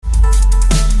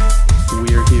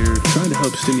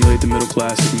help stimulate the middle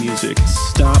class of music?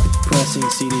 Stop pressing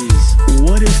CDs.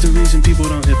 What is the reason people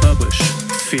don't hit publish?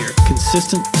 Fear.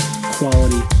 Consistent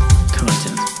quality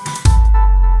content.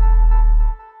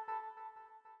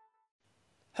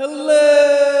 Hello,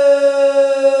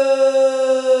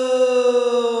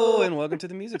 and welcome to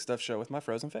the Music Stuff Show with my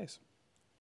frozen face.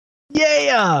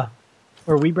 Yeah!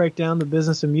 Where we break down the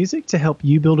business of music to help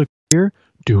you build a career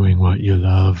doing what you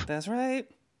love. That's right.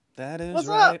 That is What's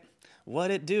right. up?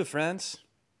 What it do, friends?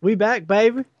 We back,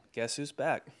 baby. Guess who's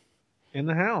back? In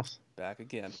the house. Back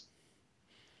again.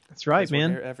 That's right, 'Cause we're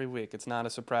man. here every week. It's not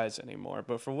a surprise anymore.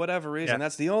 But for whatever reason, Yeah.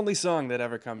 that's the only song that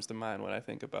ever comes to mind when I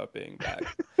think about being back.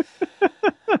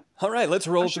 All right, let's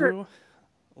roll through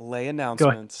lay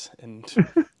announcements. And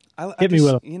Hit me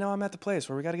with 'em. You know, I'm at the place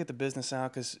where we got to get the business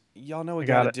out because y'all know we I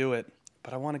got got to it. do it.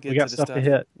 But I want to get We to got the stuff stuff to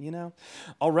hit. You know?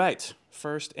 All right.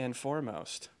 First and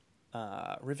foremost,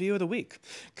 review of the week.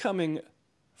 Coming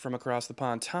from across the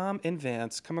pond, Tom and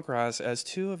Vance come across as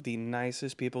two of the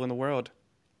nicest people in the world.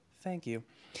 Thank you.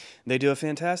 They do a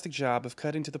fantastic job of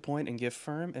cutting to the point and give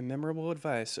firm and memorable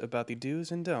advice about the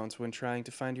do's and don'ts when trying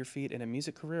to find your feet in a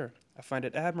music career. I find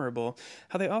it admirable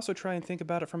how they also try and think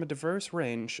about it from a diverse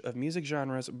range of music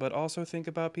genres, but also think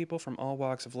about people from all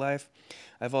walks of life.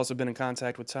 I've also been in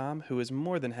contact with Tom, who is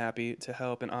more than happy to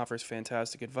help and offers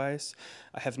fantastic advice.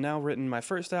 I have now written my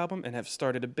first album and have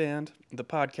started a band. The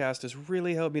podcast has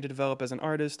really helped me to develop as an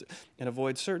artist and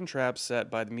avoid certain traps set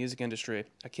by the music industry.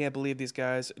 I can't believe these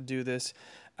guys do this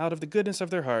out of the goodness of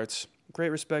their hearts. Great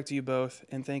respect to you both,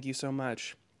 and thank you so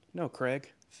much. No,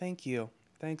 Craig, thank you.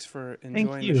 Thanks for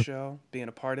enjoying the show, being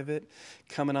a part of it,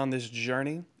 coming on this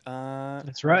journey.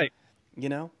 That's right. You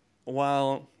know,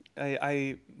 while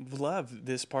I love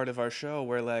this part of our show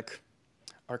where, like,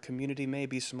 our community may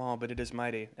be small, but it is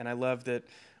mighty. And I love that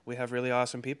we have really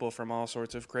awesome people from all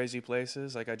sorts of crazy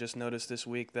places. Like, I just noticed this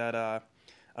week that, I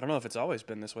don't know if it's always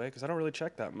been this way because I don't really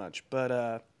check that much, but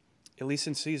at least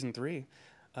in season 3,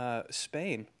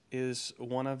 Spain is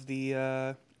one of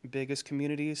the biggest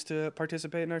communities to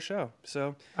participate in our show.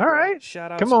 So, All right.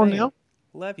 shout out Come Spain. on now.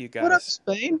 Love you guys. What up,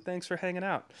 Spain? Thanks for hanging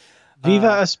out. Viva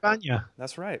España.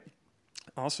 That's right.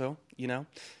 Also, you know,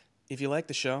 if you like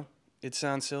the show, it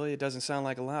sounds silly. It doesn't sound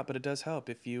like a lot, but it does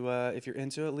help. If you're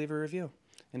into it, leave a review.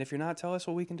 And if you're not, tell us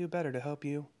what we can do better to help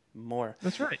you more.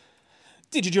 That's right.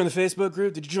 Did you join the Facebook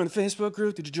group? Did you join the Facebook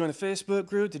group? Did you join the Facebook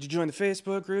group? Did you join the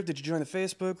Facebook group? Did you join the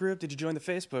Facebook group? Did you join the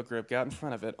Facebook group? Got in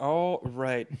front of it. All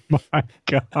right. My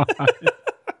God.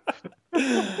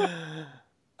 I'm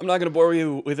not going to bore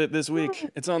you with it this week.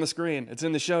 It's on the screen. It's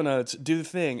in the show notes. Do the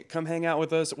thing. Come hang out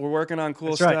with us. We're working on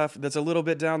cool stuff that's a little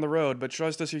bit down the road, but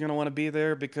trust us, you're going to want to be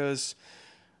there because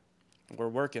we're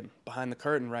working behind the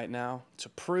curtain right now to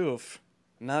prove,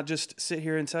 not just sit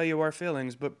here and tell you our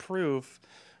feelings, but prove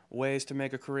ways to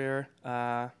make a career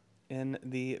in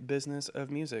the business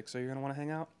of music. So you're going to want to hang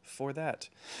out for that.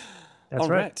 That's All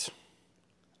right.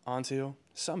 On to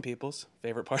some people's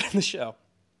favorite part of the show.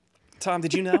 Tom,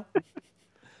 did you know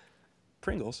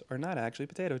Pringles are not actually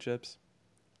potato chips?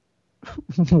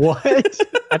 What?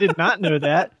 I did not know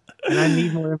that, and I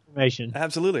need more information.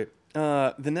 Absolutely.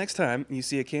 The next time you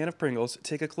see a can of Pringles,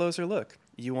 take a closer look.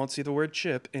 You won't see the word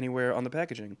chip anywhere on the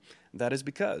packaging. That is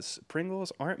because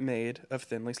Pringles aren't made of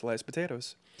thinly sliced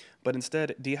potatoes, but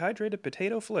instead dehydrated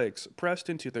potato flakes pressed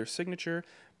into their signature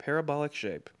parabolic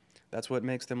shape. That's what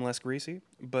makes them less greasy.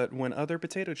 But when other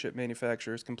potato chip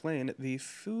manufacturers complained, the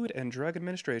Food and Drug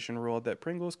Administration ruled that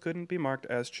Pringles couldn't be marked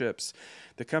as chips.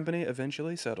 The company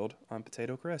eventually settled on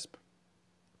Potato Crisp.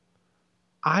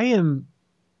 I am,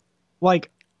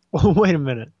 like, wait a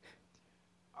minute.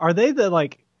 Are they the,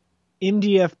 like,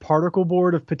 MDF particle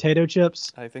board of potato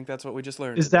chips? I think that's what we just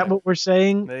learned. Is that what we're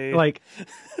saying? Like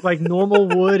normal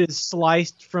wood is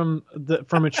sliced from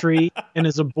a tree and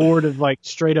is a board of, like,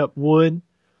 straight up wood.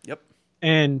 Yep.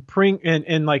 And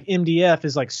like MDF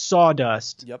is like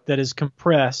sawdust that is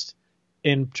compressed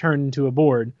and turned into a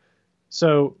board.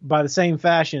 So by the same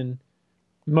fashion,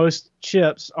 most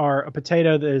chips are a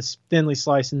potato that is thinly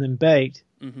sliced and then baked.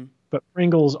 Mm-hmm. But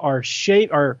Pringles are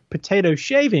potato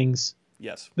shavings.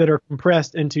 Yes. That are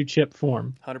compressed into chip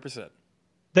form. 100%.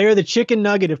 They are the chicken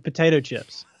nugget of potato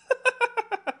chips.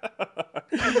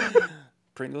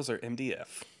 Pringles are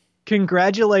MDF.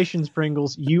 Congratulations,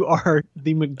 Pringles. You are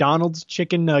the McDonald's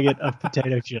chicken nugget of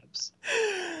potato chips.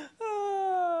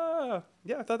 Yeah,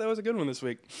 I thought that was a good one this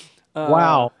week.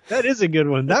 Wow, that is a good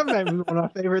one. That might be one of my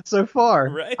favorites so far.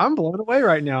 Right? I'm blown away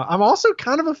right now. I'm also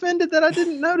kind of offended that I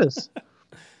didn't notice.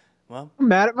 Well, I'm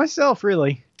mad at myself,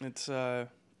 really. It's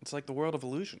like the world of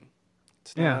illusion.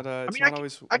 It's Yeah. not,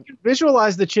 I can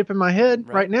visualize the chip in my head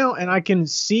right now, and I can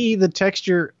see the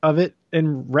texture of it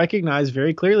and recognize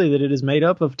very clearly that it is made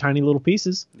up of tiny little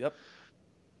pieces. Yep.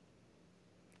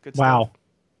 Good wow. stuff.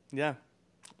 Yeah.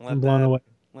 I'm blown away.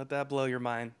 Let that blow your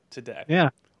mind today. Yeah.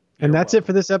 And that's it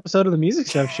for this episode of the Music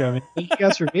Stuff Show, man. Thank you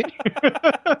guys for being here.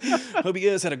 Hope you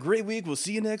guys had a great week. We'll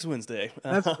see you next Wednesday.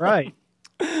 That's right.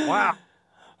 Wow.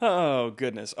 Oh,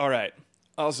 goodness. All right.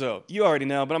 Also, you already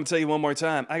know, but I'm going to tell you one more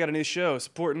time. I got a new show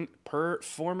supporting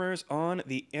performers on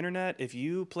the internet. If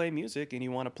you play music and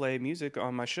you want to play music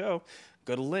on my show,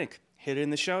 go to the link. Hit it in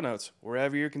the show notes,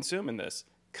 wherever you're consuming this.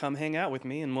 Come hang out with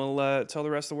me, and we'll tell the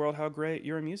rest of the world how great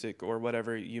your music or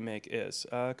whatever you make is,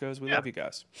 because we love you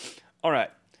guys. All right.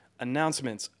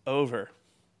 Announcements over.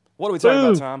 What are we talking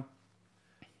about, Tom?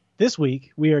 This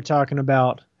week, we are talking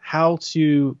about how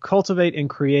to cultivate and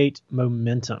create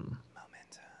momentum.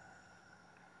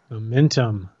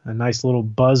 Momentum, a nice little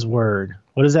buzzword.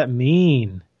 What does that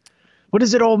mean? What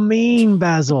does it all mean,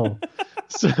 Basil?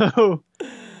 So,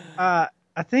 I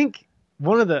think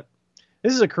this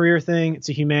is a career thing. It's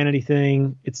a humanity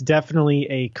thing. It's definitely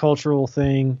a cultural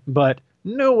thing, but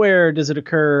nowhere does it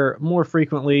occur more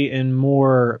frequently and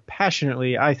more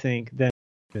passionately, I think, than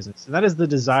business. And that is the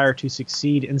desire to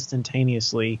succeed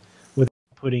instantaneously without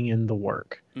putting in the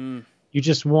work. You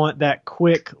just want that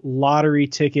quick lottery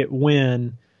ticket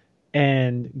win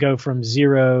and go from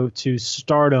zero to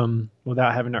stardom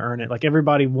without having to earn it. Like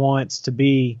everybody wants to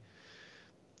be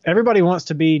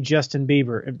Justin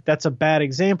Bieber. That's a bad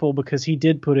example because he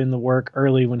did put in the work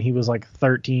early when he was like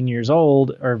 13 years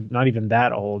old, or not even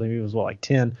that old. He was like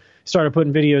 10. Started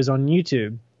putting videos on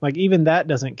YouTube. Like even that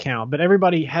doesn't count. But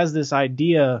everybody has this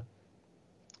idea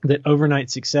that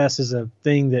overnight success is a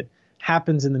thing that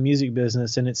happens in the music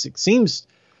business, and it seems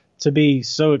to be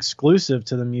so exclusive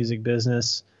to the music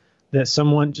business that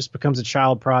someone just becomes a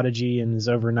child prodigy and is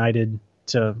overnighted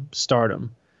to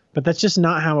stardom. But that's just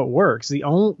not how it works. The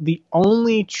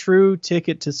only true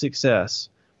ticket to success,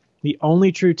 the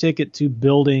only true ticket to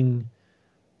building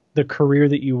the career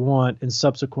that you want and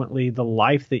subsequently the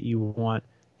life that you want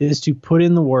is to put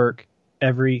in the work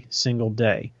every single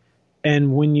day.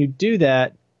 And when you do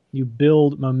that, you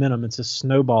build momentum. It's a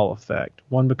snowball effect.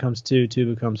 1 becomes 2,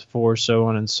 2 becomes 4, so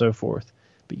on and so forth.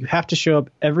 But you have to show up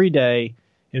every day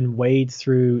and wade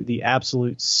through the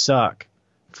absolute suck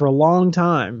for a long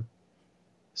time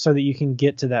so that you can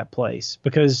get to that place.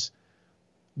 Because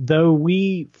though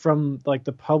we, from like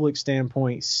the public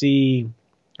standpoint, see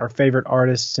our favorite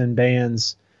artists and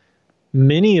bands,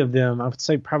 many of them, I would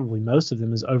say probably most of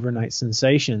them, as overnight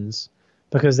sensations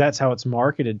because that's how it's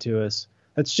marketed to us.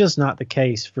 That's just not the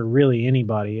case for really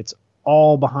anybody. It's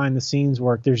all behind the scenes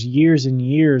work. There's years and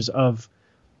years of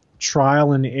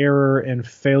trial and error and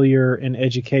failure and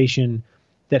education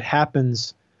that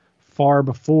happens far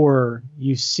before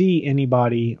you see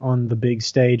anybody on the big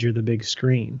stage or the big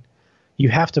screen. You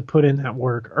have to put in that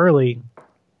work early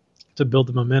to build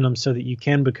the momentum so that you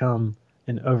can become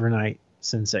an overnight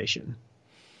sensation.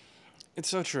 It's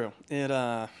so true.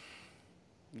 I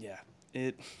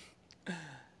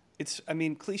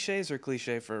mean, cliches are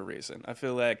cliche for a reason. I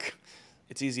feel like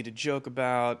it's easy to joke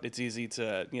about, it's easy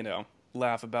to,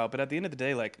 laugh about, but at the end of the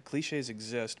day, like, cliches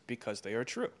exist because they are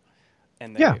true.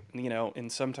 And they,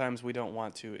 and sometimes we don't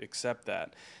want to accept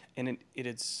that. And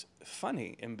it's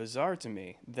funny and bizarre to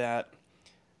me that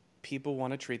people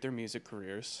want to treat their music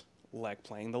careers like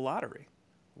playing the lottery,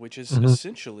 which is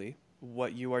essentially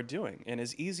what you are doing. And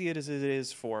as easy as it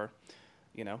is for,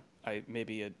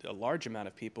 maybe a large amount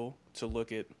of people to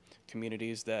look at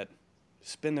communities that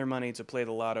spend their money to play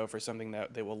the lotto for something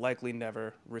that they will likely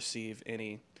never receive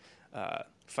any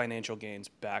financial gains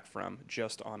back from,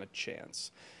 just on a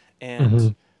chance.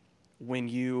 And when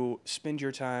you spend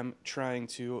your time trying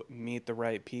to meet the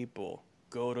right people,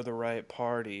 go to the right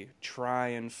party, try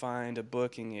and find a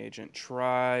booking agent,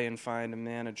 try and find a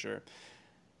manager,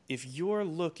 if you're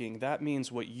looking, that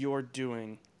means what you're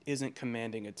doing isn't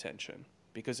commanding attention.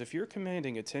 Because if you're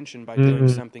commanding attention by doing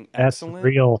something excellent, that's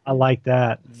real. I like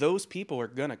that. Those people are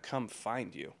gonna come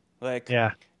find you.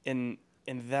 And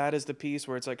that is the piece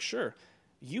where it's like, sure,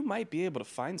 you might be able to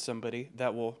find somebody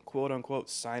that will, quote unquote,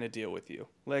 sign a deal with you.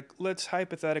 Like, let's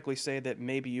hypothetically say that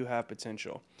maybe you have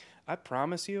potential. I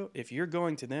promise you, if you're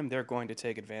going to them, they're going to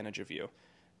take advantage of you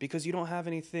because you don't have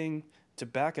anything to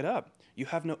back it up. You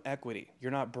have no equity.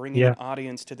 You're not bringing an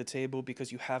audience to the table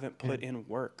because you haven't put in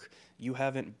work. You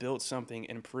haven't built something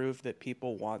and proved that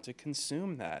people want to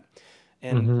consume that.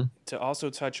 And to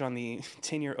also touch on the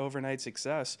 10-year overnight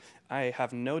success, I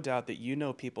have no doubt that you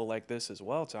know people like this as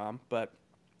well, Tom, but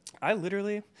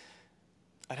I'd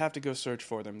have to go search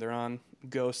for them. They're on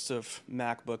ghosts of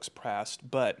MacBooks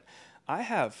past, but I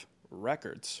have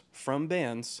records from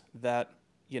bands that,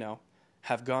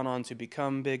 have gone on to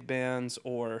become big bands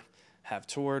or have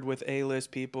toured with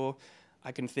A-list people.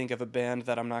 I can think of a band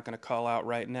that I'm not going to call out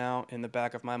right now in the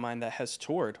back of my mind that has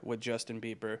toured with Justin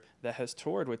Bieber, that has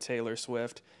toured with Taylor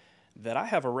Swift, that I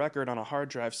have a record on a hard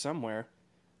drive somewhere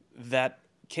that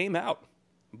came out,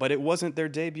 but it wasn't their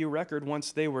debut record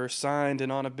once they were signed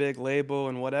and on a big label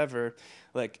and whatever.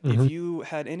 Like, if you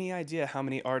had any idea how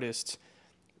many artists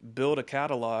build a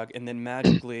catalog and then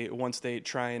magically, once they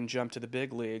try and jump to the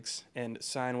big leagues and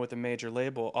sign with a major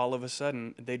label, all of a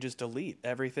sudden they just delete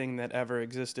everything that ever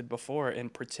existed before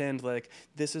and pretend like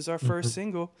this is our first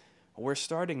single. We're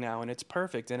starting now and it's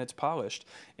perfect and it's polished.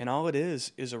 And all it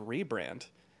is a rebrand.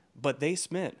 But they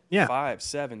spent 5,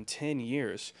 7, 10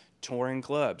 years touring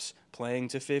clubs, playing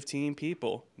to 15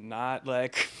 people, not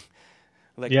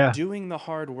doing the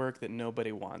hard work that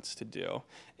nobody wants to do.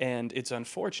 And it's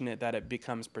unfortunate that it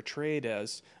becomes portrayed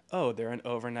as, oh, they're an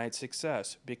overnight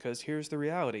success. Because here's the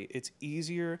reality. It's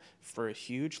easier for a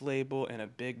huge label and a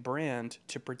big brand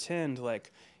to pretend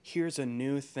like, here's a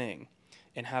new thing,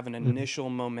 and have an initial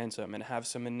momentum and have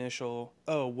some initial,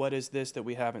 oh, what is this that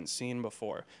we haven't seen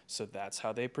before? So that's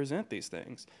how they present these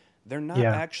things. They're not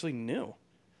actually new.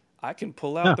 I can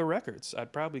pull out the records.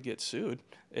 I'd probably get sued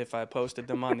if I posted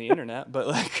them on the internet, but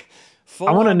like,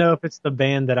 I want to know if it's the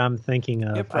band that I'm thinking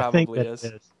of. It probably is.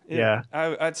 It is.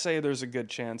 I'd say there's a good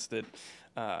chance that,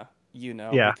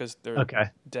 because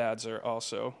their dads are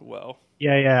also,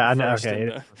 I know.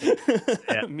 Okay.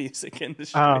 Music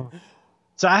industry.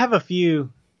 So I have a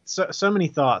few, so many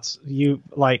thoughts. You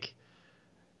like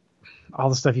all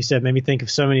the stuff you said made me think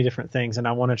of so many different things, and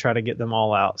I want to try to get them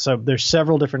all out. So there's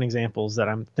several different examples that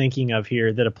I'm thinking of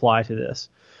here that apply to this.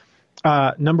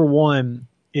 Number one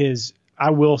is, I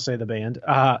will say the band,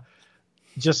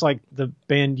 just like the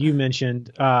band you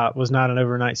mentioned, was not an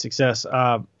overnight success.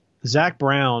 Zac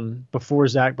Brown, before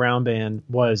Zac Brown Band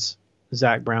was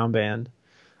Zac Brown Band,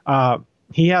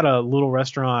 he had a little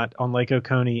restaurant on Lake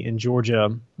Oconee in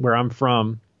Georgia, where I'm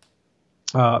from,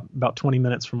 about 20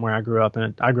 minutes from where I grew up.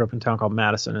 And I grew up in a town called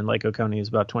Madison, and Lake Oconee is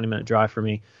about a 20-minute drive for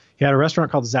me. He had a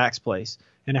restaurant called Zac's Place,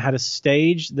 and it had a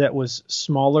stage that was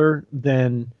smaller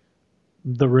than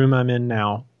the room I'm in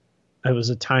now. It was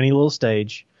a tiny little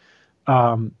stage.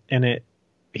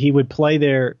 He would play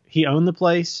there. He owned the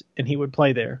place, and he would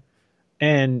play there.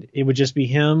 And it would just be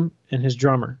him and his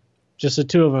drummer. Just the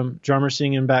two of them, drummer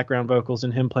singing background vocals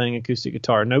and him playing acoustic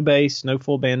guitar. No bass, no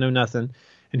full band, no nothing.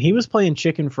 And he was playing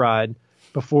Chicken Fried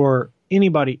before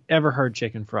anybody ever heard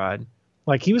Chicken Fried.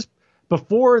 Like, he was,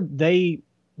 before they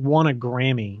won a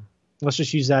Grammy, let's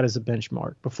just use that as a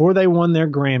benchmark. Before they won their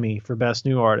Grammy for Best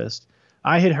New Artist,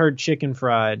 I had heard Chicken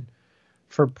Fried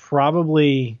for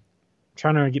probably,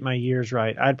 trying to get my years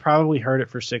right, I'd probably heard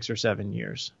it for 6 or 7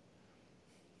 years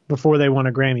before they won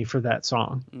a Grammy for that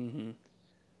song.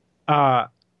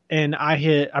 And I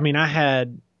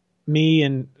had me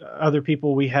and other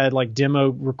people, we had like demo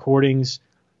recordings,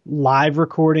 live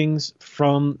recordings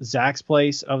from Zac's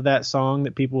Place of that song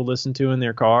that people would listen to in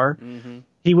their car.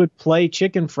 He would play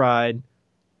Chicken Fried,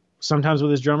 sometimes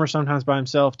with his drummer, sometimes by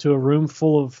himself, to a room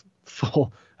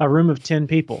a room of 10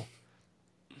 people,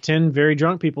 10 very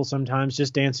drunk people, sometimes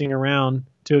just dancing around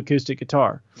to acoustic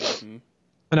guitar.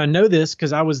 And I know this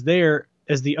because I was there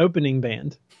as the opening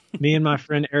band. Me and my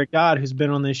friend Eric Dodd, who's been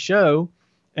on this show,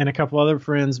 and a couple other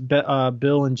friends,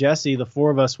 Bill and Jesse, the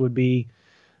four of us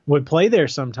would play there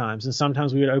sometimes. And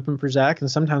sometimes we would open for Zac,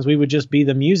 and sometimes we would just be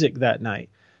the music that night.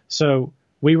 So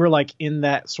we were like in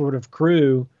that sort of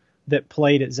crew that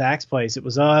played at Zac's Place. It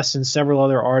was us and several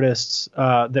other artists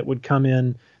that would come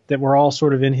in that were all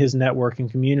sort of in his network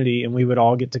and community, and we would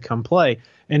all get to come play.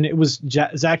 And it was,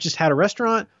 Zac just had a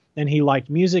restaurant, and he liked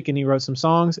music, and he wrote some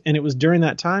songs. And it was during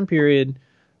that time period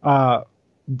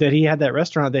that he had that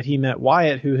restaurant that he met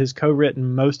Wyatt, who has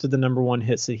co-written most of the number one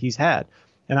hits that he's had.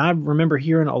 And I remember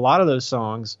hearing a lot of those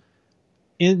songs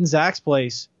in Zac's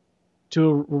Place to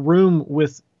a room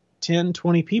with 10,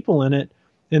 20 people in it.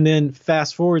 And then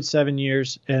fast forward 7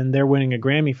 years, and they're winning a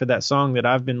Grammy for that song that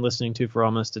I've been listening to for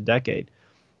almost a decade.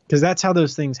 Because that's how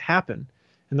those things happen.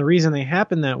 And the reason they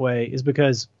happen that way is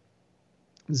because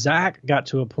Zac got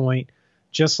to a point,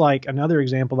 just like another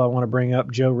example I want to bring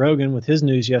up, Joe Rogan with his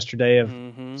news yesterday of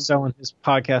selling his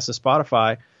podcast to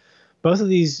Spotify. Both of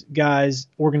these guys,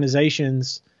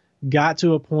 organizations, got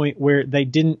to a point where they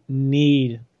didn't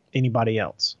need anybody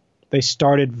else. They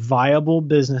started viable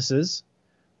businesses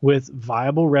with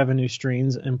viable revenue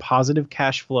streams and positive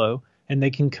cash flow, and they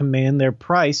can command their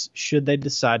price should they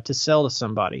decide to sell to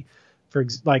somebody.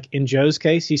 Like in Joe's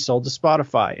case, he sold to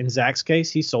Spotify. In Zac's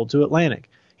case, he sold to Atlantic.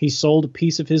 He sold a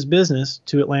piece of his business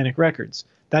to Atlantic Records.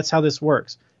 That's how this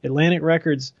works. Atlantic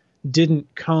Records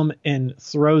didn't come and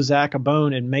throw Zach a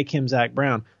bone and make him Zach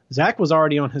Brown. Zach was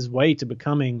already on his way to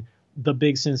becoming the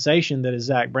big sensation that is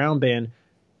Zach Brown Band.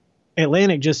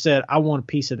 Atlantic just said, I want a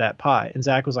piece of that pie. And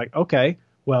Zach was like, okay,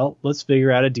 well, let's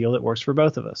figure out a deal that works for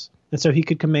both of us. And so he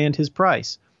could command his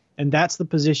price. And that's the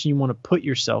position you want to put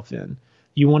yourself in.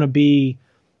 You want to be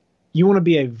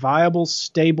a viable,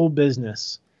 stable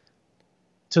business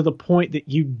to the point that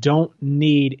you don't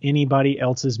need anybody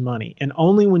else's money. And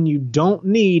only when you don't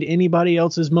need anybody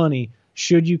else's money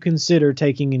should you consider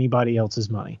taking anybody else's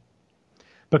money.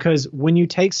 Because when you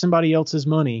take somebody else's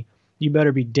money, you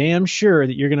better be damn sure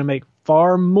that you're going to make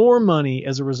far more money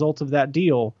as a result of that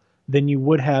deal than you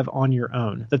would have on your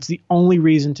own. That's the only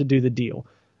reason to do the deal.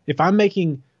 If I'm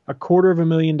making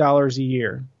 $250,000 a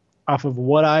year off of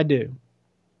what I do,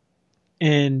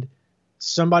 and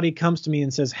somebody comes to me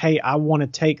and says, hey, I want to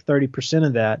take 30%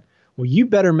 of that, well, you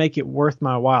better make it worth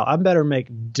my while. I better make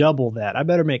double that. I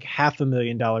better make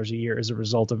 $500,000 a year as a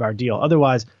result of our deal.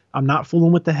 Otherwise, I'm not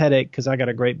fooling with the headache because I got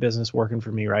a great business working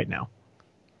for me right now.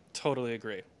 Totally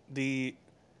agree. This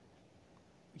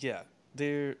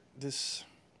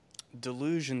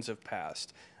delusions of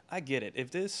past. I get it.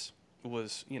 If this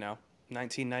was,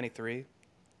 1993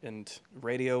 and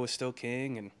radio was still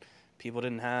king and people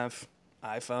didn't have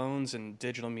iPhones and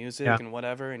digital music and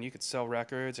whatever, and you could sell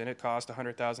records and it cost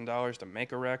 $100,000 to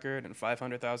make a record and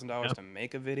 $500,000 to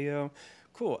make a video.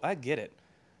 Cool. I get it.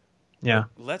 Yeah.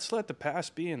 But let's let the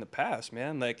past be in the past,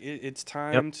 man. Like it's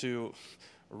time to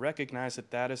recognize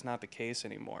that is not the case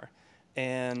anymore.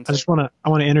 And I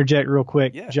want to interject real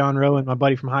quick. Yeah. John Rowan, my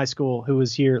buddy from high school who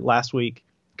was here last week,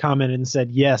 commented and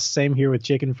said, yes, same here with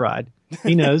chicken fried.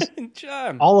 He knows.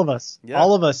 John. All of us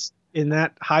in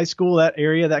that high school, that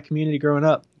area, that community growing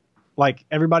up, like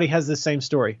everybody has the same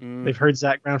story. They've heard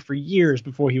Zach Brown for years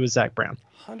before he was Zach Brown.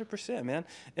 100%, man.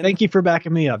 And thank you for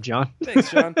backing me up, John.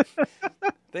 Thanks, John.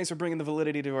 Thanks for bringing the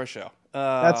validity to our show.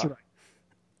 That's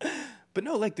right. But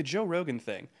no, like the Joe Rogan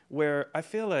thing, where I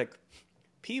feel like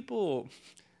people,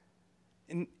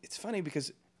 and it's funny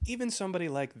because even somebody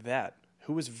like that,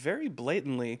 who was very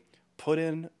blatantly put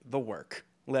in the work,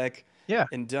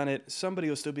 and done it, somebody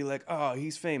will still be like, oh,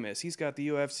 he's famous, he's got the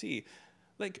UFC.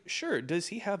 Like, sure, does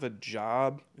he have a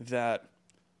job that,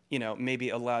 maybe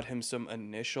allowed him some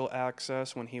initial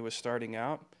access when he was starting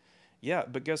out? Yeah,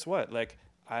 but guess what? Like,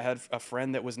 I had a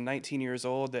friend that was 19 years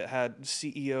old that had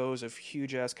CEOs of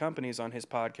huge-ass companies on his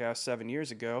podcast 7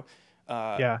 years ago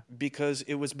because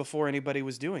it was before anybody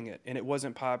was doing it, and it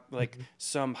wasn't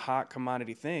some hot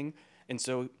commodity thing. And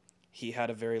so he had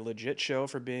a very legit show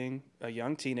for being a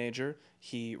young teenager.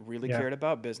 He really cared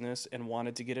about business and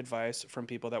wanted to get advice from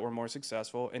people that were more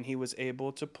successful, and he was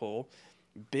able to pull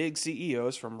big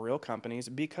CEOs from real companies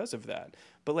because of that.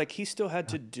 But like he still had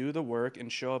to do the work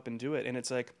and show up and do it. And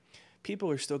it's like people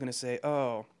are still going to say,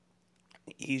 oh,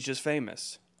 he's just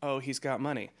famous. Oh, he's got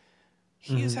money.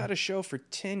 He has had a show for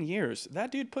 10 years.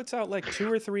 That dude puts out like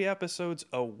 2 or 3 episodes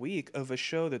a week of a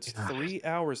show that's 3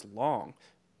 hours long,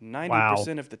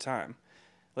 90% of the time.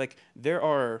 Like there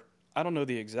are, I don't know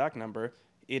the exact number,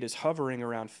 it is hovering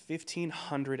around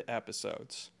 1,500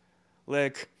 episodes.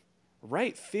 Like,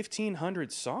 write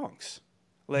 1,500 songs.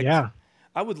 Like,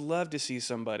 I would love to see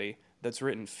somebody that's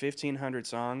written 1,500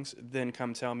 songs then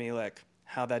come tell me like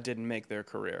how that didn't make their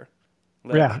career.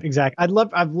 Like, yeah, exactly. I'd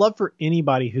love for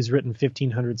anybody who's written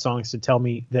 1,500 songs to tell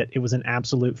me that it was an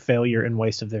absolute failure and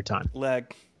waste of their time.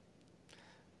 Like,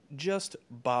 just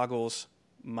boggles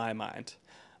my mind.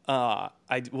 I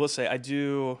will say I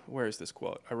do. Where is this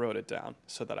quote? I wrote it down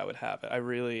so that I would have it.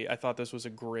 I thought this was a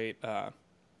great.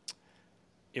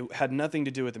 It had nothing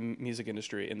to do with the music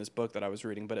industry in this book that I was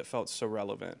reading, but it felt so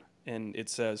relevant. And it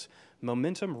says,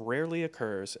 momentum rarely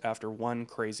occurs after one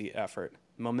crazy effort.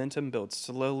 Momentum builds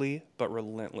slowly but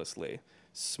relentlessly.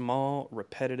 Small,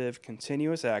 repetitive,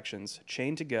 continuous actions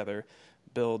chained together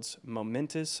builds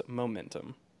momentous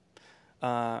momentum.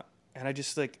 And I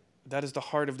just like, that is the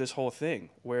heart of this whole thing,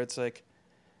 where it's like,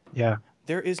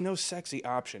 there is no sexy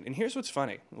option. And here's what's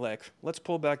funny. Like, let's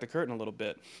pull back the curtain a little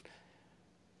bit.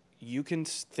 You can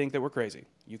think that we're crazy.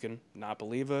 You can not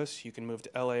believe us. You can move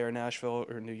to LA or Nashville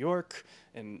or New York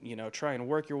and, try and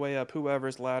work your way up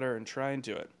whoever's ladder and try and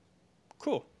do it.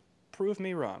 Cool. Prove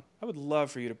me wrong. I would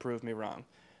love for you to prove me wrong.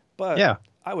 But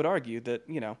I would argue that,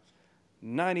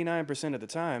 99% of the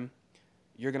time,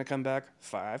 you're going to come back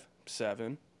 5,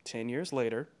 7, 10 years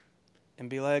later and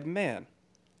be like, man,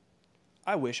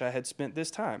 I wish I had spent this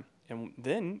time. And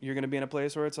then you're going to be in a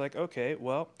place where it's like, okay,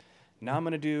 well, now I'm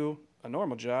going to do a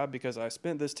normal job because I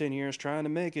spent this 10 years trying to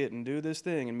make it and do this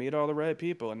thing and meet all the right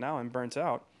people, and now I'm burnt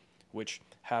out, which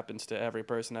happens to every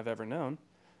person I've ever known.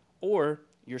 Or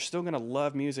you're still going to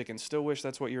love music and still wish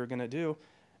that's what you were going to do.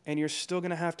 And you're still going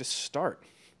to have to start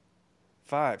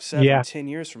 5, 7, 10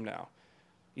 years from now,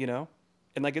 you know?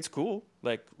 And like, it's cool.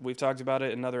 Like, we've talked about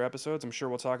it in other episodes. I'm sure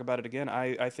we'll talk about it again.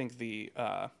 I think the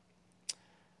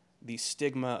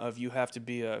stigma of you have to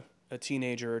be a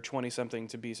teenager or 20-something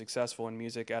to be successful in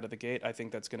music out of the gate, I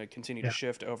think that's going to continue to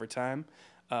shift over time.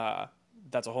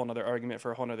 That's a whole nother argument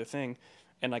for a whole nother thing.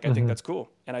 And like, I think that's cool.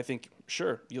 And I think,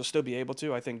 sure, you'll still be able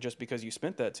to, I think, just because you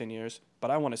spent that 10 years, but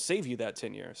I want to save you that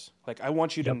 10 years. Like, I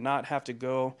want you to not have to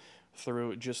go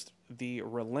through just the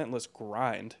relentless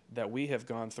grind that we have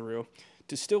gone through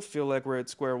to still feel like we're at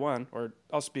square one. Or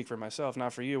I'll speak for myself,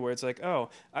 not for you, where it's like, oh,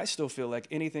 I still feel like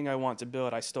anything I want to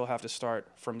build, I still have to start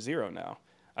from zero now.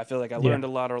 I feel like I learned a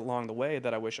lot along the way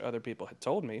that I wish other people had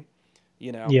told me,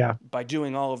 you know, by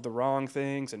doing all of the wrong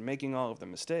things and making all of the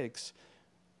mistakes.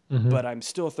 But I'm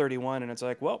still 31, and it's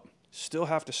like, well, still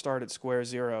have to start at square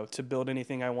zero to build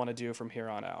anything I want to do from here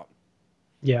on out.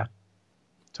 Yeah,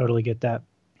 totally get that.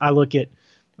 I look at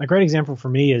a great example for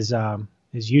me is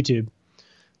YouTube.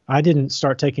 I didn't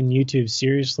start taking YouTube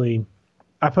seriously.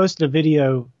 I posted a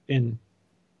video in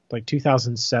like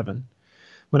 2007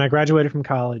 when I graduated from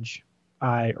college.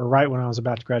 Or right when I was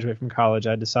about to graduate from college,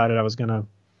 I decided I was going to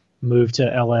move to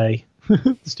LA,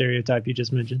 the stereotype you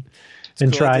just mentioned,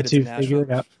 and try to figure it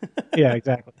out. Yeah,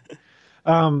 exactly.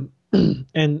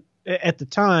 And at the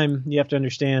time, you have to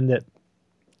understand that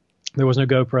there was no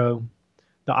GoPro.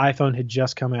 The iPhone had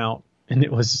just come out, and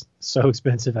it was so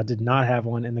expensive. I did not have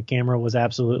one, and the camera was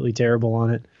absolutely terrible on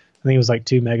it. I think it was like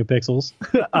 2 megapixels.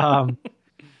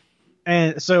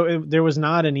 And so there was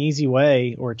not an easy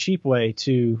way or a cheap way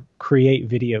to create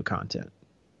video content.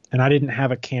 And I didn't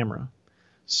have a camera.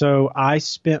 So I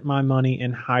spent my money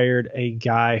and hired a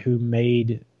guy who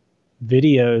made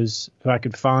videos who I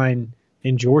could find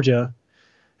in Georgia.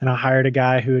 And I hired a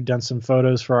guy who had done some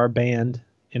photos for our band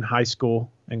in high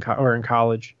school or in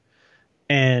college.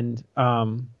 And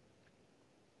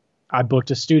I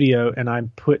booked a studio, and I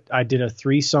did a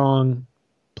 3-song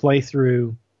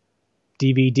playthrough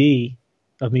DVD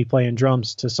of me playing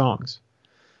drums to songs.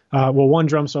 1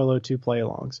 drum solo, 2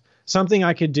 play-alongs. Something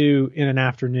I could do in an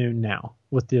afternoon now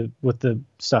with the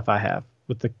stuff I have,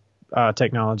 with the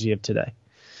technology of today.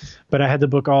 But I had the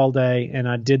book all day, and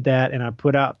I did that, and I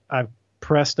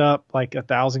pressed up like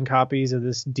 1,000 copies of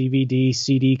this DVD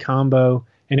CD combo,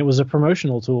 and it was a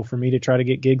promotional tool for me to try to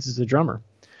get gigs as a drummer.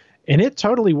 And it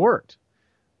totally worked.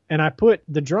 And I put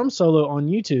the drum solo on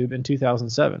YouTube in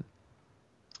 2007.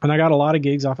 And I got a lot of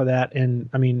gigs off of that. And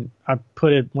I mean,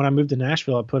 when I moved to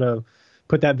Nashville, I put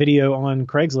that video on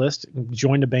Craigslist,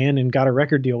 joined a band, and got a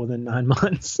record deal within 9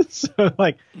 months. So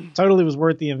like, totally was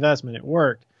worth the investment. It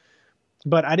worked.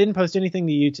 But I didn't post anything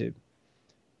to YouTube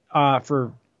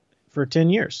for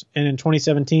 10 years. And in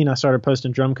 2017, I started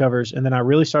posting drum covers, and then I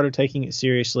really started taking it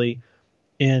seriously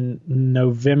in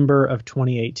November of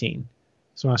 2018.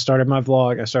 So when I started my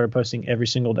vlog, I started posting every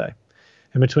single day.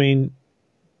 And between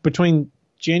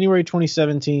January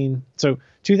 2017, so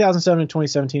 2007 and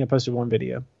 2017, I posted 1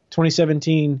 video.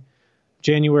 2017,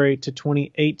 January to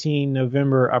 2018,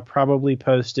 November, I probably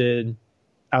posted,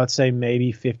 I would say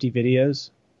maybe 50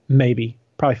 videos,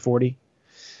 probably 40.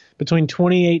 Between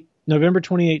November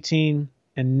 2018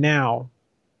 and now,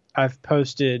 I've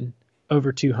posted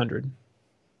over 200.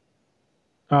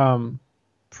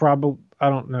 Probably, I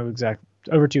don't know exactly,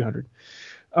 over 200.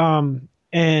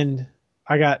 And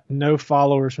I got no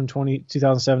followers from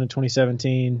 2007 to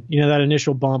 2017. You know, that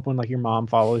initial bump when like your mom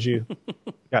follows you,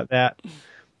 got that.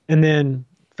 And then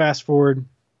fast forward,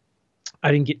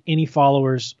 I didn't get any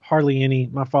followers, hardly any.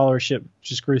 My followership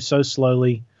just grew so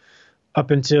slowly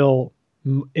up until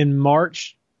in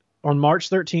March. On March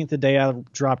 13th, the day I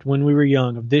dropped When We Were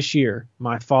Young of this year,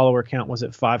 my follower count was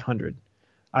at 500.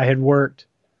 I had worked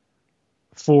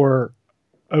for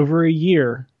over a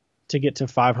year to get to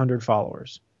 500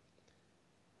 followers.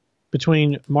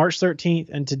 Between March 13th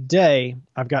and today,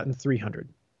 I've gotten 300.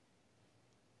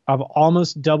 I've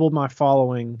almost doubled my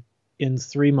following in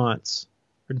 3 months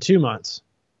or 2 months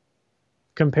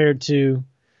compared to,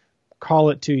 call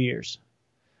it 2 years.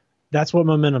 That's what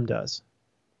momentum does.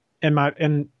 And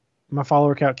my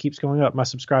follower count keeps going up. My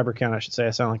subscriber count, I should say.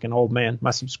 I sound like an old man.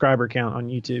 My subscriber count on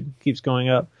YouTube keeps going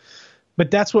up. But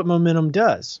that's what momentum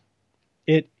does.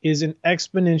 It is an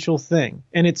exponential thing.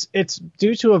 And it's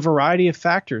due to a variety of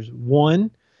factors.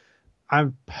 1,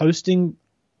 I'm posting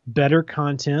better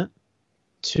content.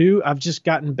 2, I've just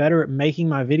gotten better at making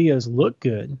my videos look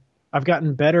good. I've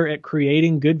gotten better at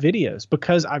creating good videos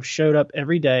because I've showed up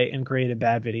every day and created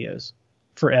bad videos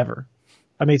forever.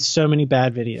 I made so many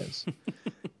bad videos.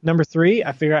 Number 3,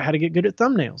 I figured out how to get good at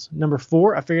thumbnails. Number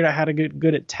 4, I figured out how to get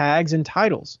good at tags and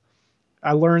titles.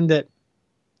 I learned that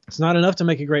it's not enough to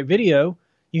make a great video.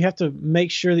 You have to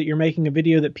make sure that you're making a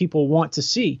video that people want to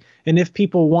see. And if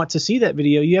people want to see that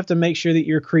video, you have to make sure that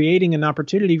you're creating an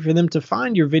opportunity for them to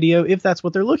find your video if that's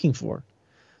what they're looking for.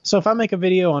 So if I make a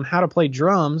video on how to play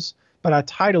drums, but I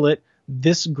title it,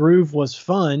 "This Groove Was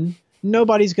Fun,"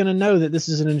 nobody's going to know that this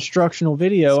is an instructional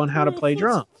video on how to play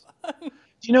drums. Do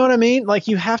you know what I mean? Like,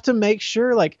 you have to make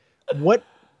sure, like, what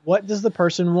does the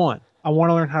person want? I want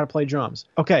to learn how to play drums.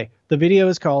 Okay, the video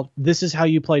is called "This Is How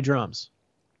You Play Drums."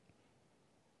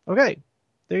 Okay,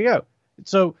 there you go.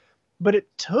 So, but it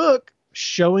took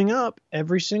showing up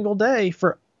every single day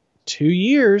for 2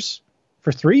 years,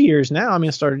 for 3 years now. I mean,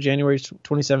 I started January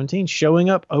 2017, showing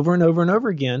up over and over and over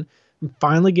again, and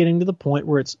finally getting to the point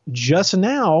where it's just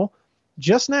now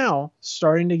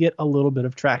starting to get a little bit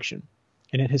of traction.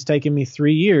 And it has taken me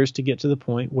 3 years to get to the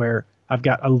point where I've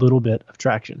got a little bit of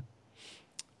traction.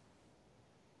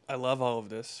 I love all of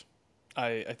this.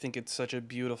 I think it's such a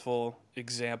beautiful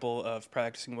example of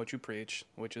practicing what you preach,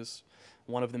 which is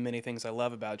one of the many things I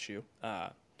love about you.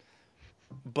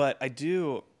 But I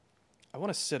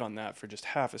want to sit on that for just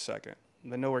half a second.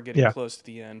 I know we're getting close to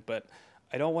the end, but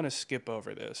I don't want to skip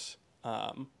over this.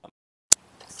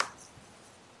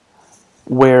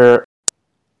 Where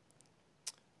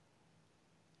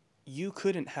you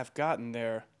couldn't have gotten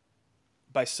there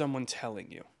by someone telling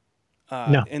you.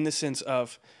 No. In the sense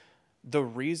of the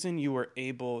reason you were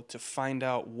able to find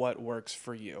out what works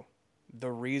for you,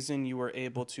 the reason you were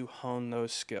able to hone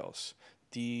those skills,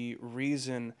 the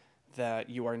reason that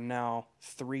you are now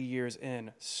 3 years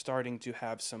in starting to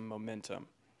have some momentum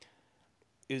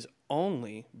is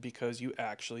only because you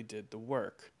actually did the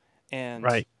work. And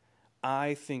right.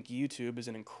 I think YouTube is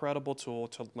an incredible tool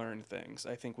to learn things.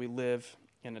 I think we live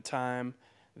in a time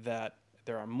that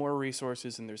there are more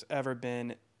resources than there's ever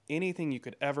been. Anything you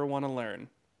could ever want to learn,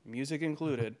 music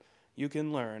included, you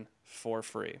can learn for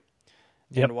free.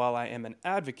 Yep. And while I am an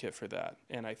advocate for that,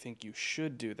 and I think you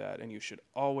should do that, and you should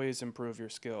always improve your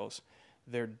skills,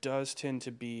 there does tend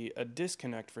to be a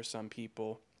disconnect for some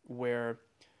people where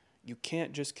you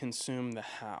can't just consume the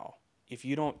how. If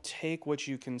you don't take what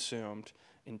you consumed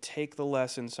and take the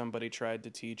lesson somebody tried to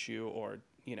teach you, or,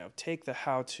 you know, take the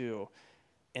how-to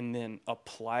and then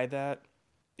apply that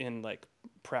in like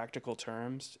practical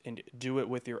terms and do it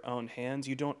with your own hands,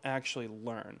 you don't actually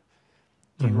learn.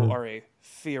 You are a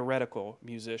theoretical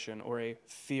musician or a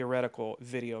theoretical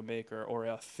video maker or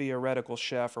a theoretical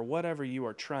chef or whatever you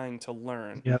are trying to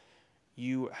learn. Yep.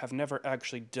 You have never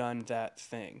actually done that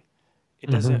thing.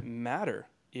 It doesn't matter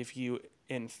if you,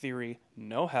 in theory,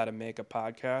 know how to make a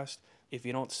podcast if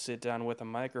you don't sit down with a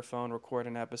microphone, record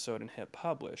an episode, and hit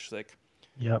publish. Like,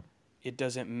 yep. It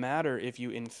doesn't matter if you,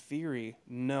 in theory,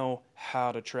 know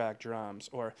how to track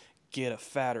drums or get a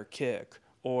fatter kick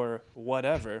or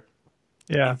whatever.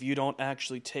 Yeah. If you don't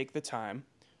actually take the time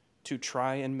to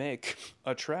try and make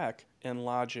a track in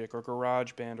Logic or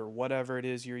GarageBand or whatever it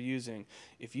is you're using,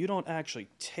 if you don't actually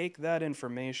take that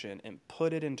information and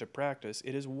put it into practice,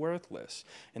 it is worthless.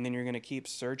 And then you're going to keep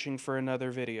searching for another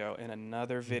video and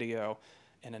another video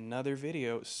and another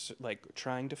video, like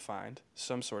trying to find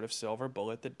some sort of silver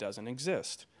bullet that doesn't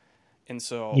exist. And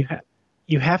so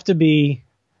you have to be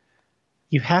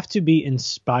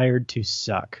inspired to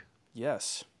suck.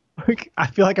 Yes. I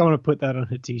feel like I want to put that on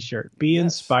a t-shirt. Be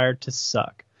inspired to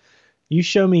suck. You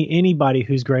show me anybody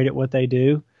who's great at what they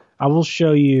do, I will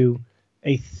show you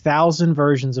 1,000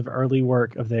 versions of early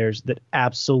work of theirs that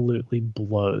absolutely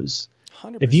blows.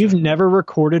 100%. If you've never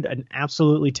recorded an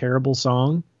absolutely terrible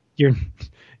song,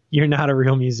 you're not a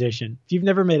real musician. If you've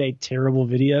never made a terrible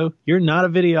video, you're not a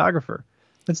videographer.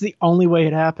 That's the only way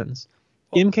it happens.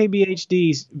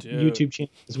 MKBHD's YouTube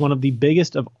channel is one of the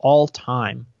biggest of all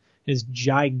time. It is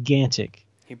gigantic.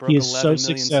 He broke 11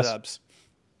 million subs.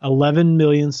 11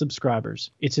 million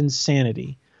subscribers. It's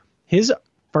insanity. His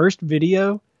first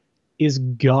video is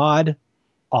god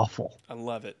awful. I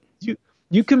love it.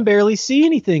 You can barely see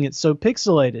anything. It's so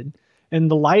pixelated. And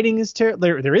the lighting is terrible.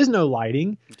 There is no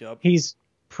lighting. Yep. He's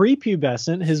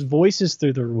prepubescent. His voice is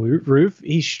through the roof.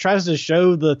 He tries to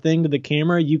show the thing to the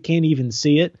camera. You can't even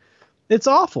see it. It's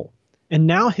awful. And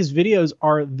now his videos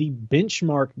are the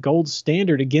benchmark gold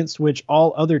standard against which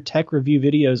all other tech review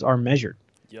videos are measured.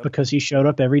 Yep. Because he showed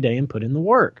up every day and put in the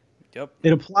work. Yep.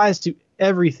 It applies to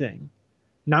everything,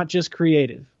 not just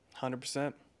creative.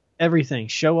 100%. Everything.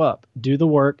 Show up, do the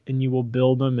work, and you will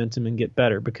build momentum and get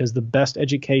better, because the best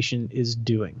education is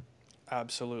doing.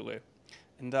 Absolutely.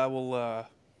 And I will I'll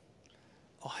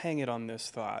hang it on this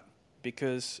thought,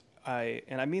 because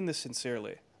I mean this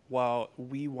sincerely, while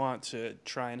we want to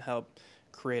try and help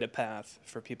create a path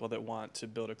for people that want to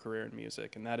build a career in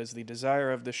music, and that is the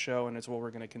desire of the show, and it's what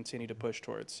we're going to continue to push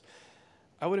towards,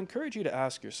 I would encourage you to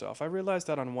ask yourself, I realize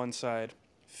that on one side,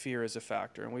 fear is a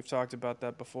factor, and we've talked about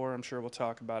that before. I'm sure we'll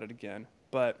talk about it again.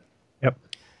 But yep.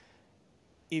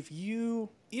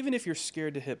 Even if you're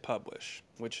scared to hit publish,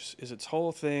 which is its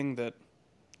whole thing, that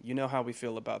you know how we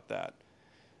feel about that,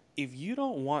 if you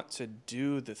don't want to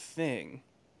do the thing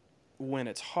when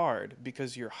it's hard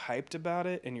because you're hyped about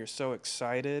it and you're so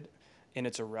excited and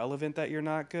it's irrelevant that you're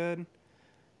not good,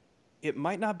 it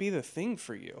might not be the thing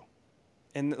for you.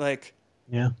 And like,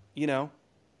 yeah, you know,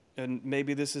 and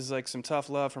maybe this is like some tough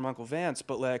love from Uncle Vance,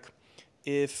 but like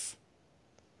if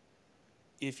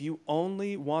you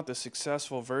only want the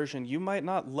successful version, you might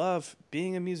not love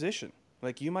being a musician.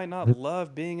 Like, you might not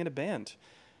love being in a band.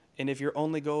 And if your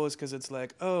only goal is because it's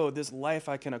like, oh, this life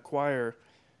I can acquire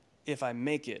if I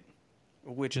make it,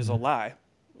 which is a lie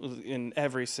in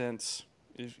every sense.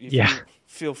 If you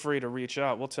feel free to reach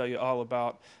out, we'll tell you all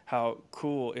about how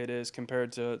cool it is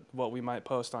compared to what we might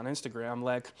post on Instagram.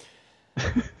 Like,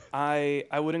 I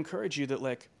would encourage you that,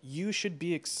 like, you should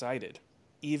be excited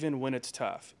even when it's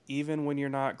tough, even when you're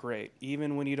not great,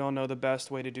 even when you don't know the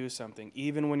best way to do something,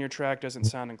 even when your track doesn't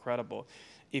sound incredible.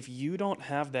 If you don't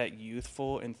have that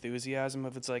youthful enthusiasm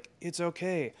of, it's like, it's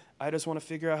okay, I just want to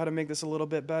figure out how to make this a little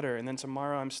bit better, and then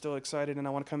tomorrow I'm still excited and I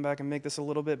want to come back and make this a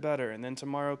little bit better, and then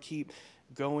tomorrow keep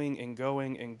going and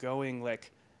going and going,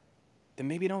 like, then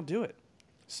maybe don't do it.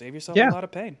 Save yourself a lot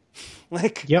of pain.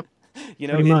 Like, yep. You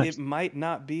know, it might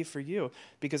not be for you,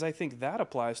 because I think that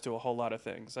applies to a whole lot of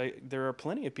things. There are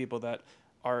plenty of people that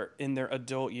are in their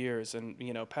adult years and,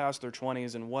 you know, past their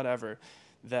 20s and whatever,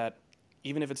 that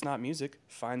even if it's not music,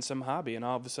 find some hobby. And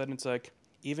all of a sudden it's like,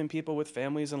 even people with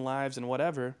families and lives and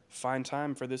whatever find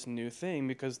time for this new thing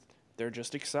because they're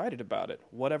just excited about it,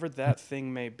 whatever that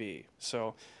thing may be.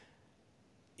 So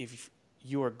if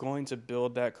you are going to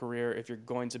build that career, if you're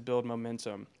going to build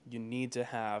momentum, you need to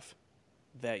have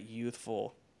that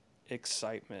youthful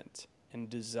excitement and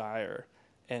desire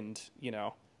and, you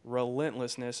know,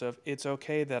 relentlessness of, it's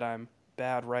okay that I'm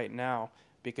bad right now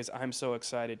because I'm so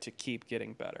excited to keep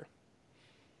getting better.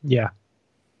 Yeah.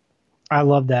 I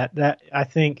love that. I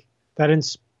think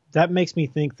that makes me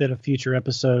think that a future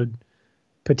episode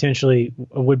potentially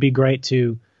would be great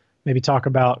to maybe talk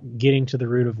about getting to the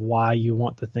root of why you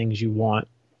want the things you want.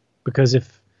 Because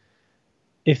if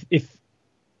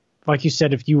like you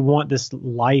said, if you want this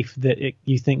life that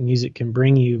you think music can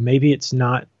bring you, maybe it's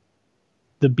not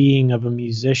the being of a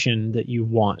musician that you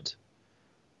want.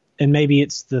 And maybe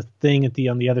it's the thing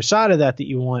on the other side of that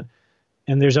you want.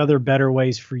 And there's other better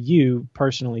ways for you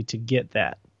personally to get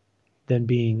that than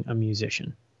being a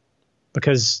musician.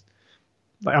 Because,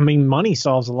 I mean, money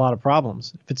solves a lot of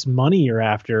problems. If it's money you're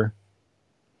after,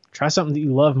 try something that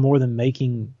you love more than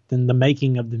the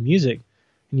making of the music.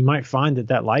 And you might find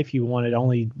that life you wanted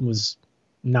only was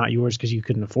not yours because you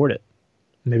couldn't afford it.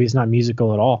 Maybe it's not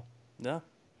musical at all. No.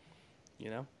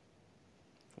 You know,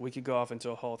 we could go off into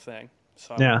a whole thing.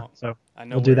 So I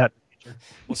know we'll do that.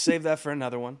 We'll save that for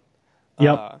another one.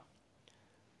 Yep.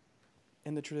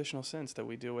 In the traditional sense that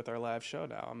we do with our live show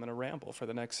now, I'm going to ramble for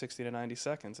the next 60 to 90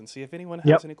 seconds and see if anyone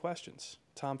has any questions.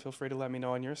 Tom, feel free to let me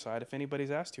know on your side if anybody's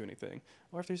asked you anything,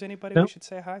 or if there's anybody we should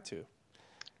say hi to.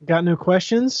 Got no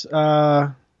questions.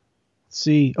 Let's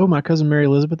see. Oh, my cousin Mary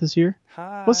Elizabeth is here.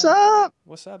 Hi. What's up?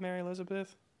 What's up, Mary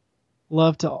Elizabeth?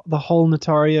 Love to the whole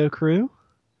Notario crew.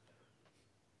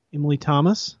 Emily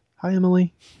Thomas. Hi,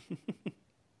 Emily.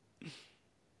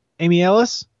 Amy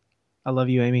Ellis. I love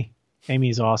you, Amy. Amy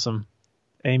is awesome.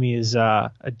 Amy is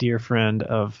a dear friend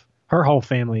of her whole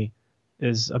family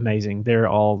is amazing. They're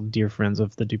all dear friends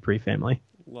of the Dupree family.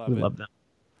 We love them.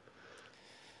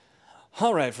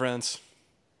 All right, friends.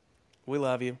 We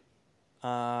love you.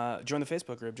 Join the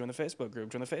Facebook group, join the Facebook group,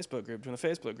 join the Facebook group, join the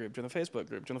Facebook group, join the Facebook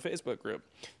group, join the Facebook group,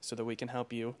 so that we can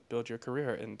help you build your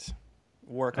career and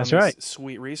work on these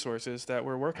sweet resources that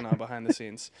we're working on behind the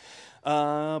scenes.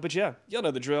 But yeah, y'all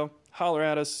know the drill. Holler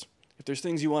at us. If there's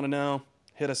things you want to know,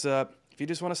 hit us up. If you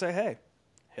just want to say hey,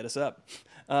 hit us up.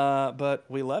 But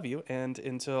we love you, and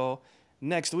until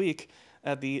next week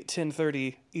at the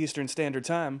 10:30 Eastern Standard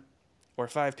Time, or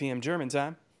 5 p.m. German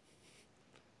time,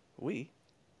 we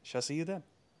shall see you then.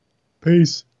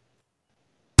 Peace.